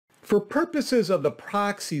For purposes of the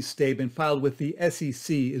proxy statement filed with the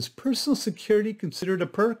SEC, is personal security considered a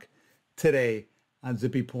perk? Today on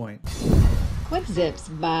Zippy Point. Quick Zips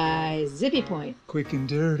by Zippy Point. Quick and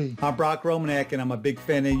dirty. I'm Brock Romanek and I'm a big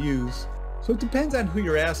fan of use. So it depends on who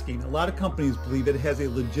you're asking. A lot of companies believe it has a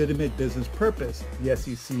legitimate business purpose. The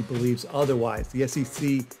SEC believes otherwise. The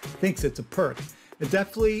SEC thinks it's a perk. It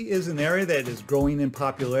definitely is an area that is growing in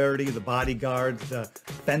popularity. The bodyguards, the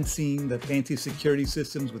fencing, the fancy security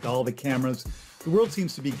systems with all the cameras. The world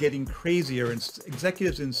seems to be getting crazier, and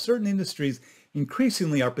executives in certain industries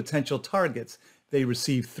increasingly are potential targets. They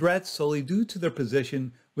receive threats solely due to their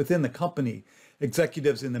position within the company.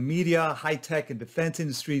 Executives in the media, high-tech, and defense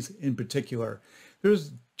industries in particular.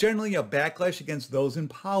 There's generally a backlash against those in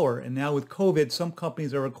power, and now with COVID, some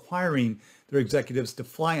companies are requiring their executives to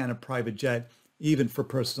fly on a private jet, even for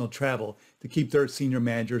personal travel, to keep their senior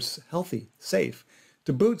managers healthy, safe.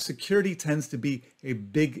 To boot, security tends to be a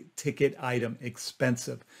big ticket item,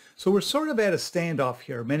 expensive. So we're sort of at a standoff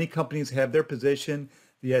here. Many companies have their position,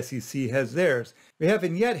 the SEC has theirs. We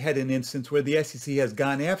haven't yet had an instance where the SEC has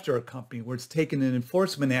gone after a company where it's taken an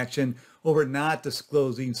enforcement action over not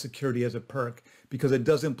disclosing security as a perk because it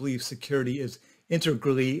doesn't believe security is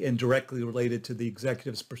integrally and directly related to the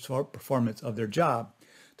executive's performance of their job.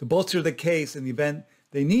 To bolster the case, in the event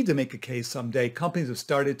they need to make a case someday, companies have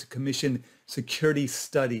started to commission security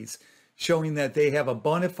studies showing that they have a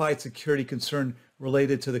bona fide security concern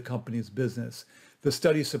related to the company's business. The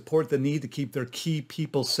studies support the need to keep their key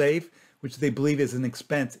people safe, which they believe is an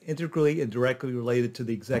expense integrally and directly related to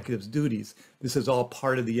the executive's duties. This is all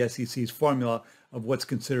part of the SEC's formula of what's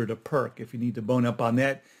considered a perk. If you need to bone up on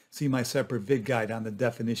that, see my separate Vid-Guide on the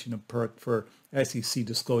definition of perk for SEC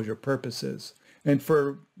disclosure purposes. And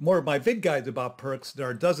for more of my Vid-Guides about perks, there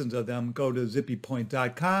are dozens of them. Go to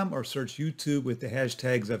zippypoint.com or search YouTube with the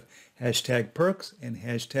hashtags of #perks and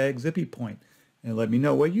 #zippypoint. And let me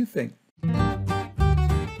know what you think.